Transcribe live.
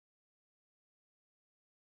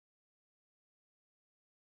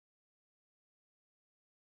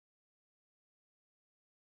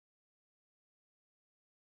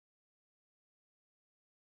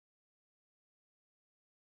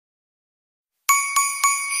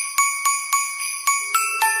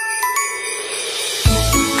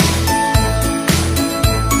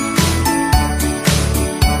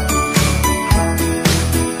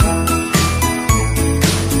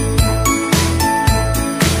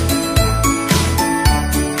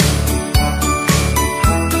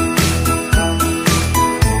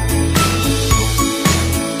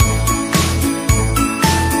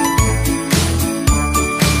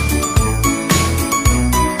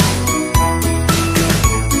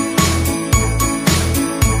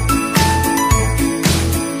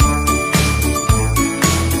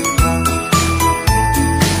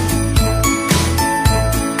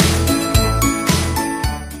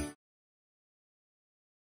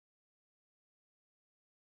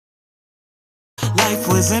life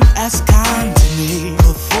wasn't as kind to me.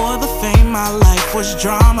 Before the fame, my life was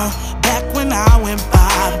drama. Back when I went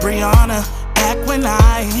by Brianna. Back when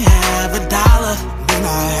I had $1, then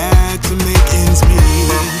I had to make ends meet.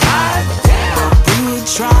 We would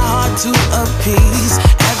try hard to appease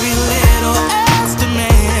every little else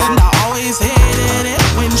demand. I always hated it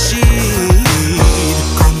when she'd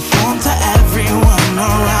conform to everyone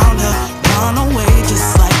around her, run away just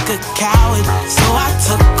like a coward. So I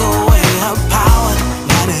took away her power.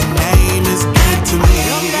 Now that name is dead to me.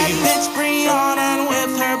 That bitch Brianna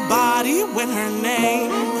with her body, with her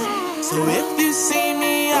name. So if you see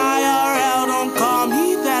me IRL, don't call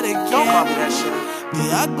me that again. Don't call me that shit. The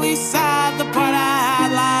ugly side, the part I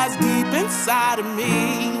had, lies deep inside of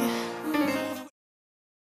me.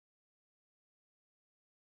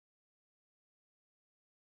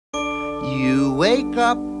 You wake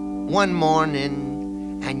up one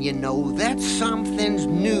morning and you know that something's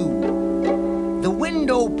new. The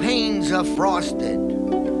window panes are frosted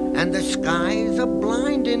and the skies are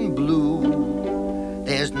blinding blue.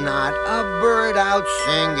 There's not a bird out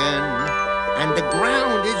singing and the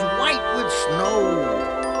ground is white with snow.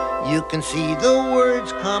 You can see the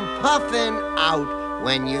words come puffing out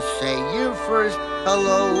when you say your first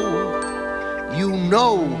hello. You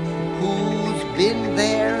know who's been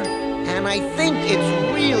there, and I think it's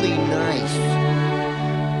really nice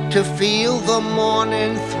to feel the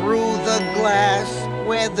morning through the glass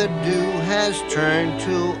where the dew has turned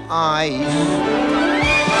to ice.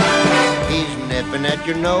 He's nipping at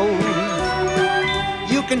your nose.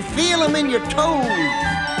 You can feel him in your toes.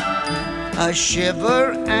 A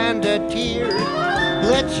shiver and a tear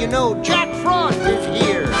lets you know Jack Frost is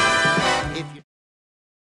here.